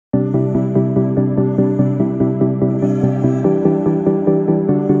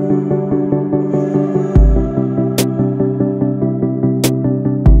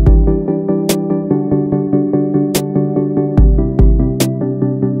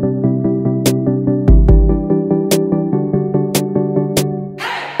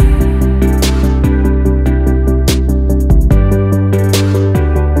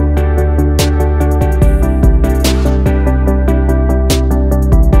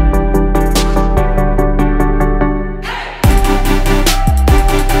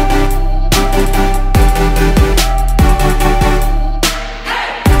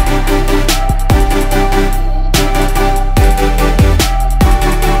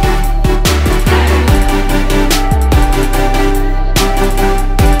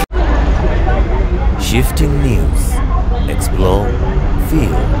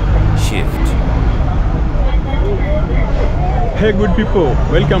Hey good people,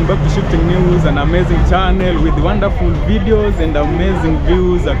 welcome back to Shifting News, an amazing channel with wonderful videos and amazing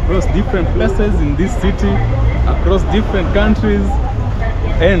views across different places in this city, across different countries,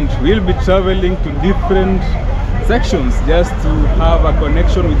 and we'll be traveling to different sections just to have a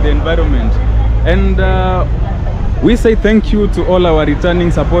connection with the environment. And we say thank you to all our returning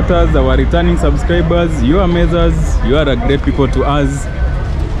supporters, our returning subscribers. You are amazers, you are a great people to us,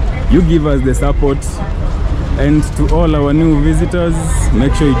 you give us the support. And to all our new visitors,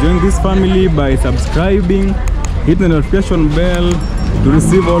 make sure you join this family by subscribing, hit the notification bell to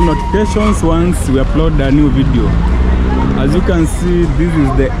receive all notifications once we upload a new video. As you can see, this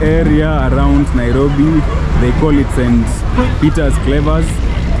is the area around Nairobi. They call it St. Peter's Clavers.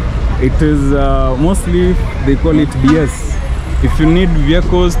 It is mostly, they call it BS. If you need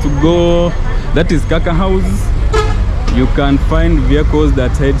vehicles to go, that is Kaka House, you can find vehicles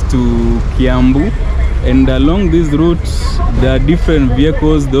that head to Kiambu. And along this route, there are different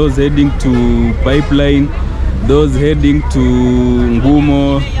vehicles, those heading to Pipeline, those heading to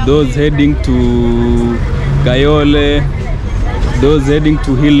Ngumo, those heading to Kayole, those heading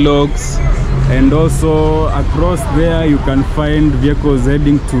to Hillocks, and also across there you can find vehicles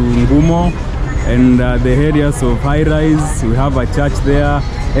heading to Ngumo and the areas of Highrise. We have a church there,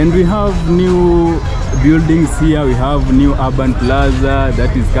 and we have new buildings here. We have new urban plaza,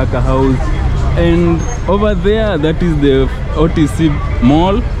 that is Kaka House. And over there, that is the OTC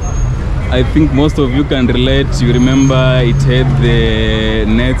mall. I think most of you can relate. You remember it had the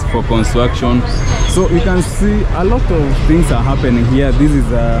nets for construction. So you can see a lot of things are happening here. This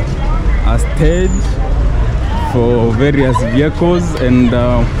is a stage for various vehicles. And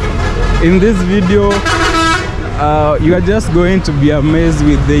in this video, you are just going to be amazed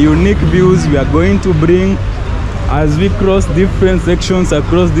with the unique views we are going to bring as we cross different sections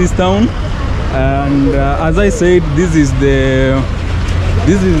across this town. And as I said, this is the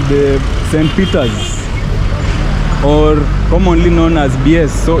St. Peter's, or commonly known as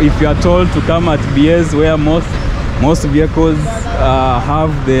BS. So if you are told to come at BS, where most vehicles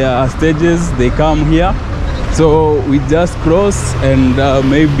have their stages, they come here. So we just cross and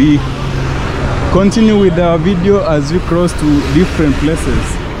maybe continue with our video as we cross to different places.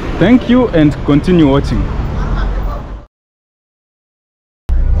 Thank you and continue watching.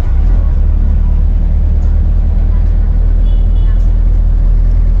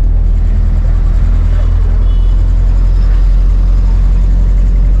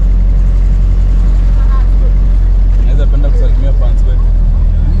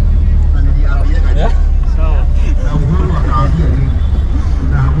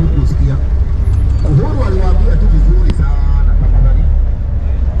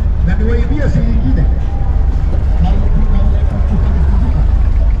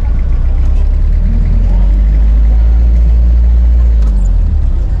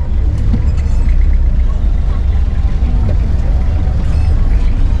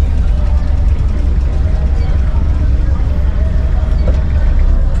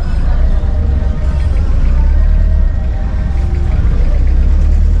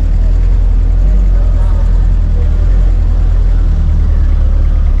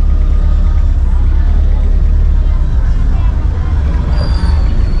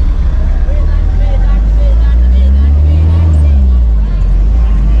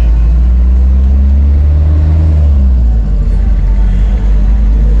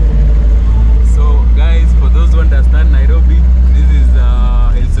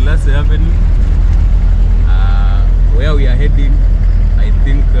 Avenue, where we are heading. I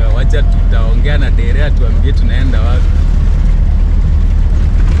think wacha tutaongea na dereva tuambie tunaenda wapi.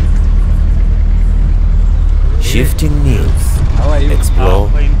 Shifting News. Explore,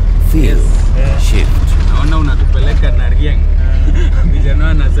 feel, shift. Naona unatupeleka na Rieng. Vijana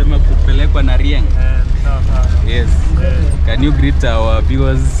wanasema kupelekwa na Rieng. Yes. Can you greet our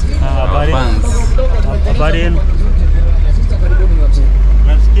viewers, our fans? Habari.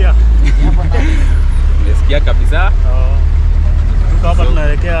 Nasikia. Nasikia kabisa. Tuko hapa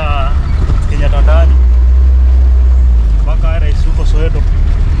tunaelekea Kenya Tandani. Mpaka Highrise huko Soweto.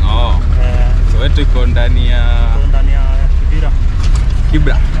 Soweto iko ndani ya Kibra.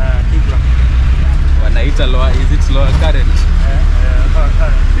 Kibra. Kibra. Wanaita lower, is it lower current? Lower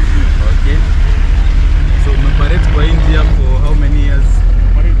current. Okay. So umeoperate kwa India for how many years?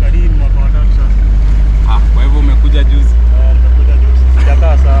 Karibu mwaka wa 3 sasa. Kwa hivyo umekuja juzi? Nimekuja juzi.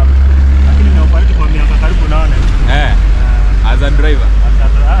 Sijakaa sana. Lakini nimeoperate kwa miaka karibu 8. As a driver? As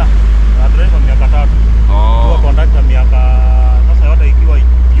a driver miaka 3. Kwa conductor miaka sasa yote ikiwa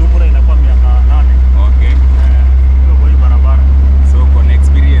jumla inakuwa miaka 8. Okay. Kwa hii barabara. So kuna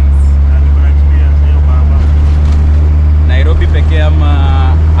experience. Niko na experience hiyo barabara. Nairobi pekee ama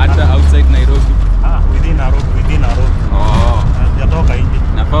hata outside Nairobi? Within Nairobi. Oh. Sijatoka nje.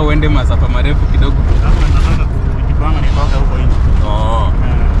 Nafaa uende masafa marefu kidogo. Sasa nataka kujipanga nitoke huko nje. Oh.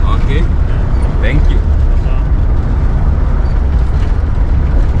 Okay. Thank you.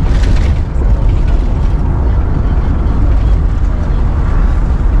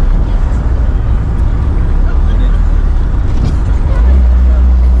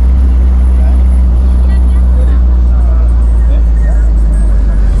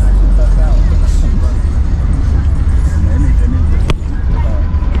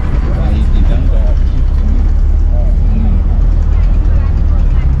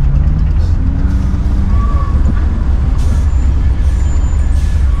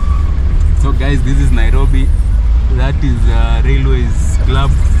 Guys, this is Nairobi. That is Railways Club.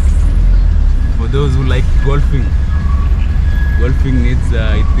 For those who like golfing. Golfing needs,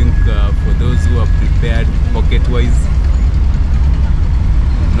 I think, for those who are prepared pocket-wise.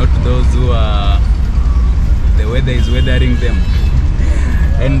 Not those who are, the weather is weathering them.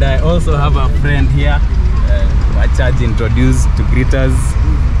 And I also have a friend here, Wachaj introduced to greet us.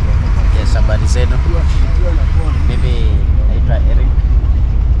 Yes, habari zenu. Mimi naitwa Eric.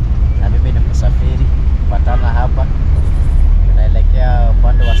 Na mimi ni msafiri patana hapa. Tunaelekea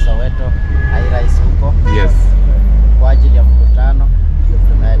upande wa Soweto Highrise huko. Yes. Kwa ajili ya mkutano.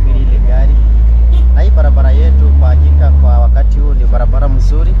 Tumeabiri ile gari. Na hii barabara yetu kwa hakika kwa wakati huu ni barabara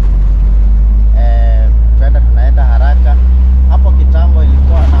mzuri. Tunaenda haraka. Hapo kitambo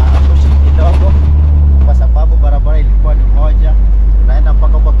ilikuwa na push kidogo kwa sababu barabara ilikuwa ni moja. Tunaenda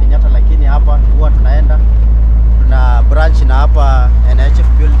mpaka huko Kenyatta, lakini hapa huwa tunaenda tuna branch na hapa NHF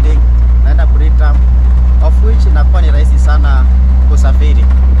building naenda Britam, of which inakuwa ni rahisi sana kusafiri.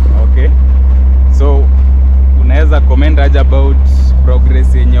 Okay. So unaweza comment aje about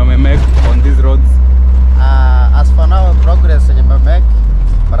progress yenye umemake on these roads? As for now, progress yenye umemake,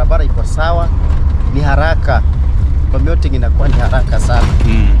 barabara iko sawa, ni haraka. Commuting inakuwa ni haraka sana.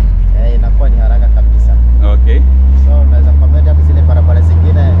 Inakuwa ni haraka kabisa. Okay. So unaweza comment hata zile barabara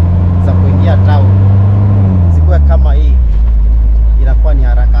zingine za kuingia town zikuwe kama hii, inakuwa ni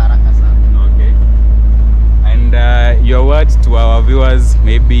haraka sana. Okay. And your words to our viewers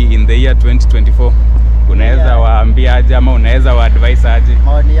maybe in the year 2024, unaweza waambia aje ama unaweza wa advise aje?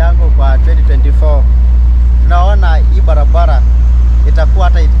 Maoni yangu kwa 2024, tunaona hii barabara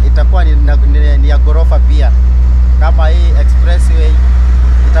itakuwa ni ya ghorofa pia, kama hii expressway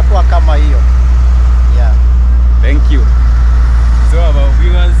itakuwa kama hiyo. Yeah. Thank you. So our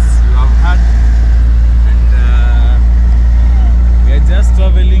viewers, you have heard, and we are just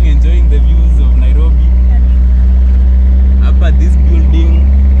traveling, enjoying the views of Nairobi. Up at this building,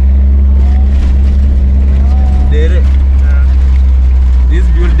 there, this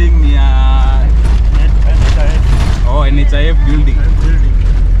building near NHIF building.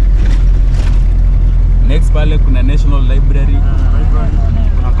 Next pale kuna National Library.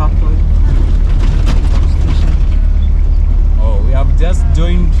 Kuna Capital. Oh, we have just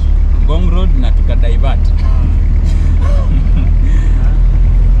joined Ngong Road na tuka divert.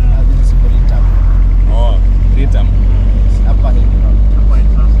 This is Britam. Oh, Britam. Upperhill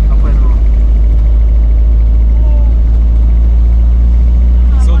Road.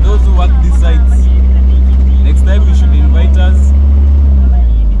 So those who work these sites, next time you should invite us.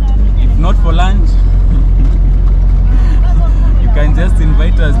 If not for lunch, you can just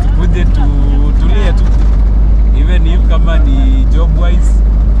invite us to kuje tulie tu. Even if kama ni job wise,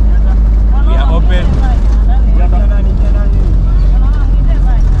 we are open.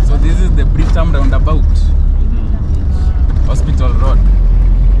 So this is the Britam roundabout, Hospital Road.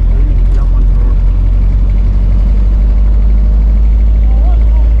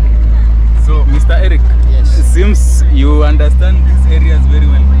 So Mr. Eric, Yes. it seems you understand these areas very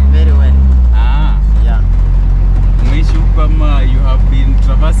well. Very well. Yeah. You have been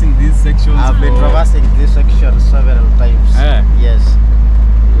traversing these sections. I've been traversing this section several times. Yes.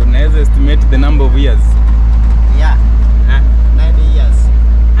 Unaweza estimate the number of years? Yeah. 90 years.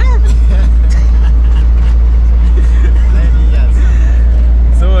 90 years.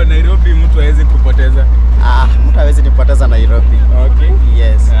 So Nairobi mtu hawezi kupoteza? Mtu hawezi nipoteza Nairobi. Okay.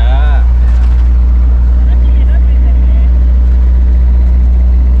 Yes.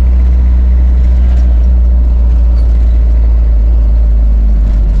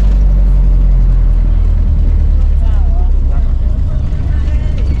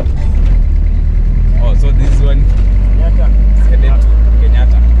 Oh, so this one is headed to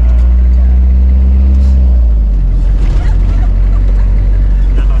Kenyatta.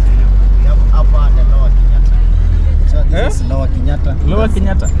 We have upper and lower Kenyatta. So this is lower Kenyatta.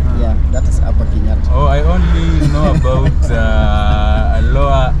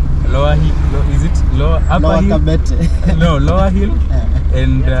 Upper Hill. No, Lower Hill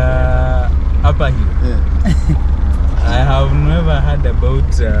and Upper Hill. I have never heard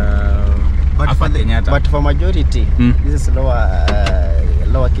about Upper Kenyatta. But for majority, this is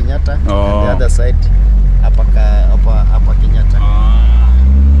Lower Kenyatta, and the other side Upper Kenyatta.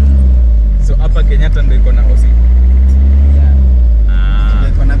 So Upper Kenyatta ndio iko na hosi.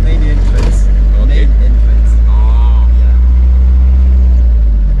 Iko na main entrance. Okay. Main entrance. Yeah.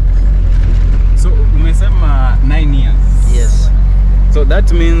 So umesema 9 years. Yes. So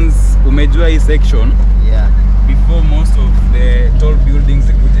that means umejua hii section. Yeah. Before most of the tall buildings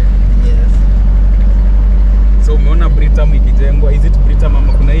zikuje. Yes. So umeona Britam ikijengwa, is it Britam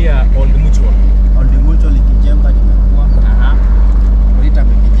ama kuna hii Old Mutual? Old Mutual ikijengwa nimekuwa. Britam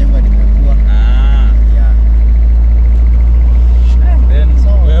ikijengwa nimekuwa. Yeah. Then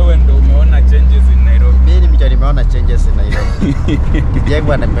wewe ndo umeona changes in Nairobi. Mimi nimeona changes in Nairobi.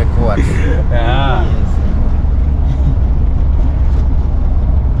 Ikijengwa nimekuwa. Yes.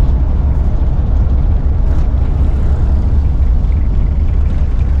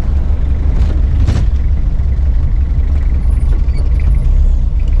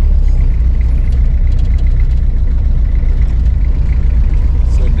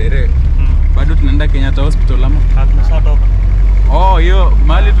 Bado tunaenda Kenyatta Hospital ama? Tumeshatoka. Oh, hiyo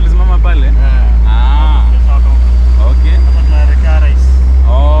mahali tulisimama pale? Tumeshatoka. Okay. Sasa tunaelekea Rais.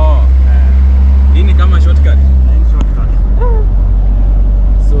 Hii ni kama shortcut. Ni shortcut.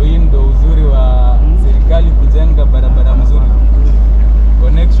 So hii ndo uzuri wa serikali kujenga barabara mzuri.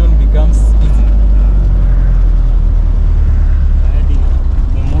 Connection becomes easy.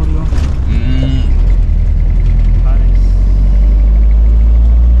 Memorial.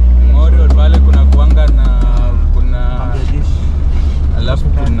 Pale kuna kuanga na kuna alafu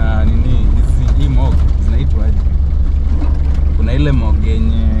kuna nini hizi mog zinaitwa aje? Kuna ile mog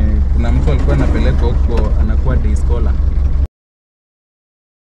yenye kuna mtu alikuwa anapeleka huko anakuwa day scholar.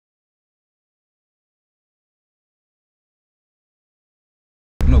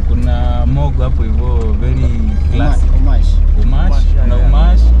 No, kuna mog hapo hivyo very classy. Umash, kuna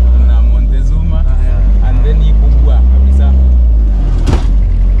Umash, kuna Montezuma and then hii kubwa kabisa.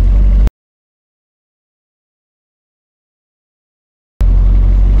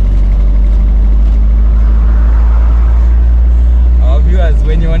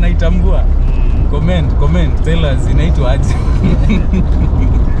 Wenye wanaitambua comment tell us inaitwa aje.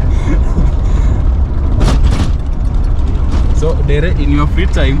 So Dere, in your free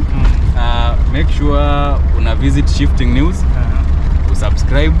time make sure una visit Shifting News,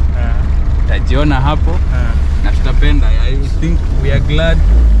 usubscribe, utajiona hapo na tutapenda. I think we are glad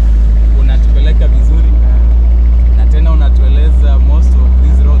unatupeleka vizuri na tena unatueleza most of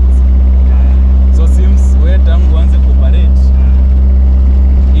these roads. So seems wewe tangu uanze kuoperate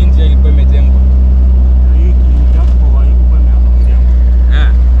njia ilikuwa imejengwa. Hii kitambo haikuwa imeanza kujengwa.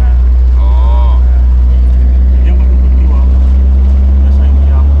 Jengo tu tukiwa hapo. Sasa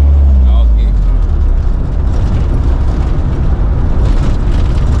ingia hapo. Okay.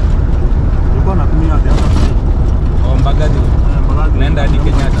 Tulikuwa tunatumia the other side. Mbagathi. Nenda hadi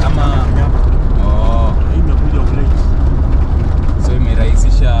Kenyatta ama hii imekuja place. So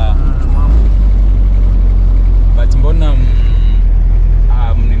imerahisisha mambo. But mbona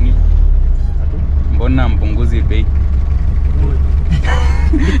nini? Mbona mpunguzi bei?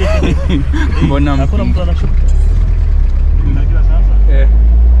 Mbona hakuna mtu anashuka? Unajua sasa?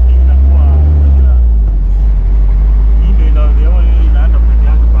 Inakuwa hii ndio inaenda peke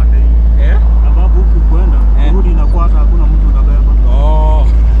yake pande hii. Ambapo huku kwenda kurudi inakuwa hata hakuna mtu utabeba.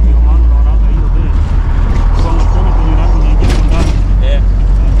 Ndio maana unaona hiyo bei. Kwa mfano kwenye nako nyingine ndani.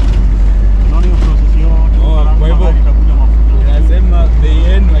 Unaona hiyo process yote. Kwa hivyo itakuja mafuta. Unasema bei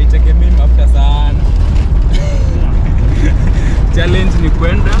yenu haitegemei mafuta sana. Challenge ni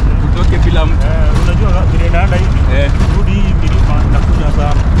kwenda utoke bila mtu. Unajua vile inaenda hivi. Rudi hii milima inakuja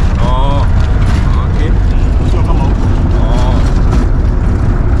sana. Okay. Sio kama huko.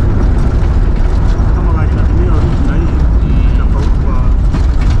 Kama gari inatumia route na hii tofauti kwa.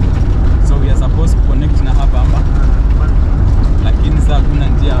 So we are supposed to connect na hapa ama? Lakini sasa kuna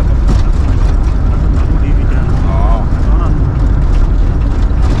njia hapa. Tunarudi hivi tena. Unaona?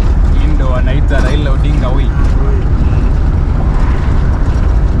 Hii ndo wanaita Raila Odinga Way.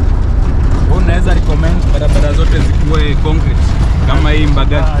 Unaweza recommend barabara zote zikuwe concrete kama hii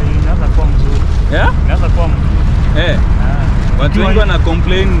Mbagathi? Inaweza kuwa mzuri. Inaweza kuwa mzuri. Watu wengi wana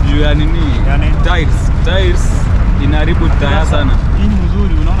complain juu ya nini? Tires inaharibu taya sana. Hii ni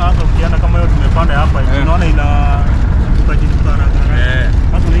mzuri, unaona hata ukienda kama hiyo tumepanda hapa, unaona ina tukajifuta haraka.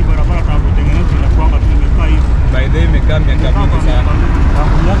 Hata hii barabara tunapotengeneza inakuwa tu imekaa hivi. By the way imekaa miaka mingi sana.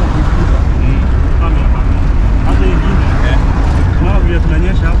 Miaka mingi. Kama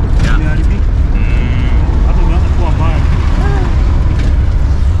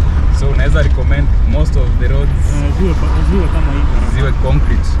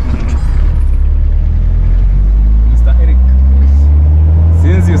concrete. Mr. Eric,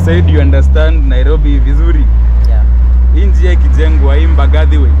 since you said you understand Nairobi vizuri, Yeah. hii njia ikijengwa hii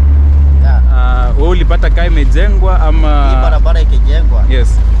Mbagathi Way, Yeah. wewe ulipata kama imejengwa ama Hii barabara ikijengwa?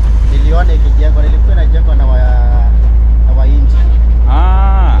 Yes. Niliona ikijengwa, nilikuwa inajengwa na Wahindi.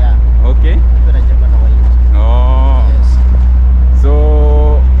 Yeah. Okay. Ilikuwa inajengwa na Wahindi. Yes. So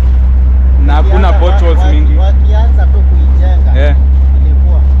na hakuna potholes mingi. Wakianza tu kuijenga.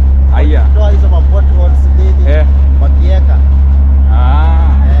 Ilikuwa. Haya. Toa hizo potholes nini? Wakiweka.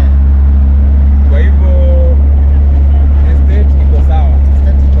 Kwa hivyo estate iko sawa.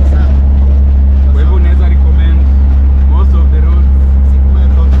 Estate iko sawa. Kwa hivyo unaweza recommend most of the roads zikuwe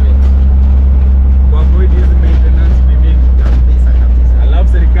concrete. Kwa avoid hizi maintenance mingi. Kabisa.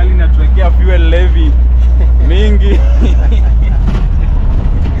 Alafu serikali inatuwekea fuel levy mingi.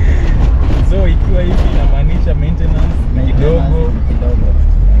 So ikiwa hivi inamaanisha maintenance kidogo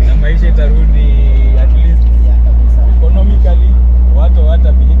na maisha itarudi at least economically, watu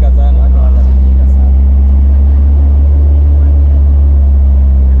watapilika sana.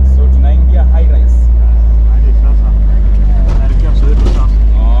 So tunaingia high rise. Hadi sasa. Naelekea Soweto sasa.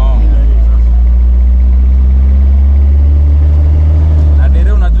 Na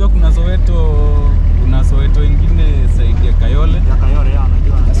dere, unajua kuna Soweto ingine zaidi ya Kayole. Ya Kayole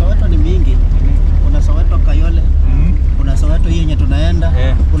anajua. Soweto ni mingi. Kuna Soweto Kayole. Kuna Soweto hii yenye tunaenda.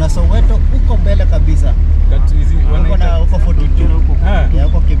 Kuna Soweto huko mbele kabisa. Kati hizi Kuna huko 42 huko. Ya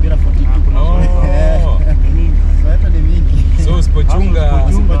huko Kibra 42. Soweto ni mingi. So usipochunga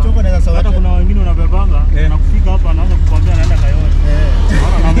na Soweto. Hata kuna wengine unabebanga na kufika hapa anaanza kukwambia anaenda Kayole.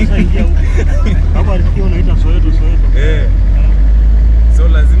 Mara ameshaingia huko. Hapa alifikia unaita Soweto. So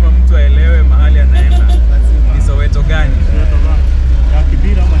lazima mtu aelewe mahali anaenda. Ni Soweto gani? Soweto gani? Ya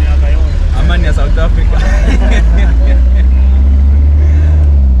Kibra ama ni ya Kayole? Ama ni ya South Africa?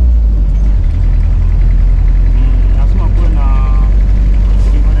 Lazima kuwe na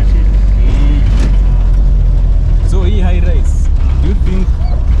So hii high rise, do you think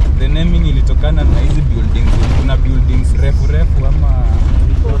the naming ilitokana na hizi buildings? Kuna buildings refu ama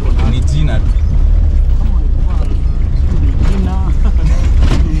ni jina tu?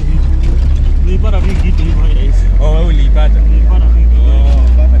 Nilipata vingi kitu hivyo rais. Wewe uliipata? Nilipata vingi.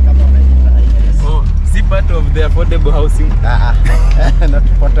 Kama unaita si part of the affordable housing? Not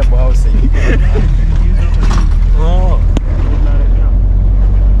affordable housing.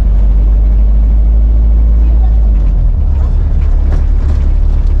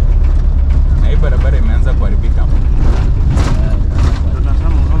 Na hii barabara imeanza kuharibika.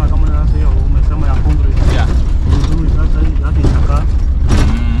 Tunasema unaona kama sasa hiyo umesema ya concrete. Nzuri sasa hii hadi inakaa.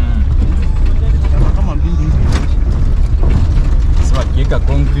 Kama mbingi hivi. So akiweka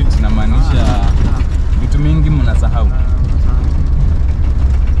concrete inamaanisha vitu mingi mnasahau.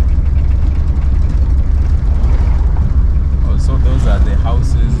 So those are the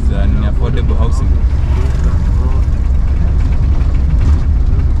houses in affordable housing.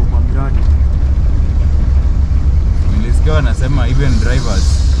 Nilisikia wanasema even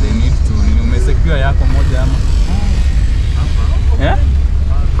drivers they need to umesecure yako moja ama?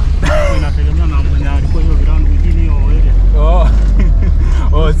 Inategemea na mwenye alikuwa hiyo ground within hiyo area.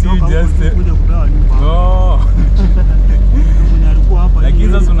 Si just kuja kupewa nyumba. Mwenye alikuwa hapa.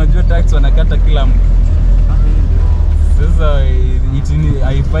 Lakini sasa unajua tax wanakata kila mtu. Sasa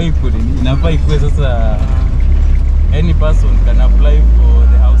haifai kule, inafaa ikuwe sasa any person can apply for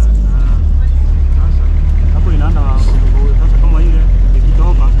the houses. Hapo inaenda sasa kama ile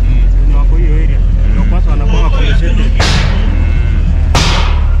ikitoka ni wako hiyo area. Ndio kwanza wanakuwa compensated.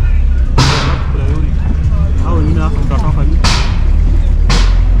 Hao wengine hapa mtatoka nini?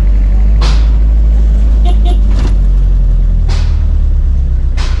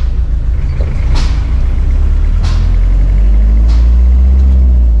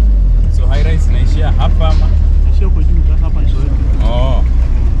 So high rise inaishia hapa ama? Inaishia huko juu, sasa hapa ni Soweto.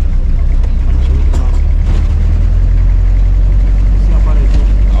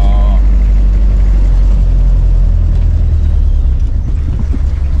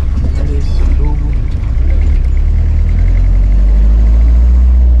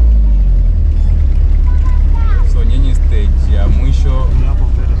 So nyinyi stage ya mwisho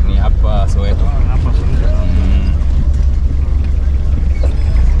ni hapa Soweto.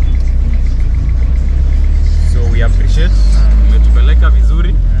 So we appreciate umetupeleka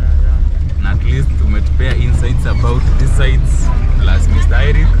vizuri na at least umetupea insights about these sites plus Mr.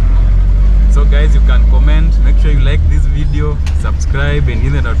 Eric. So guys, you can comment, make sure you like this video, subscribe and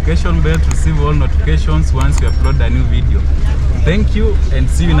hit the notification bell to receive all notifications once we upload a new video. Thank you and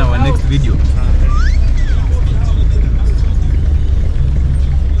see you in our next video.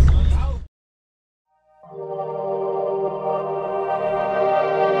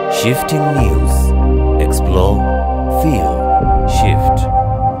 Shifting News. Explore, feel, shift.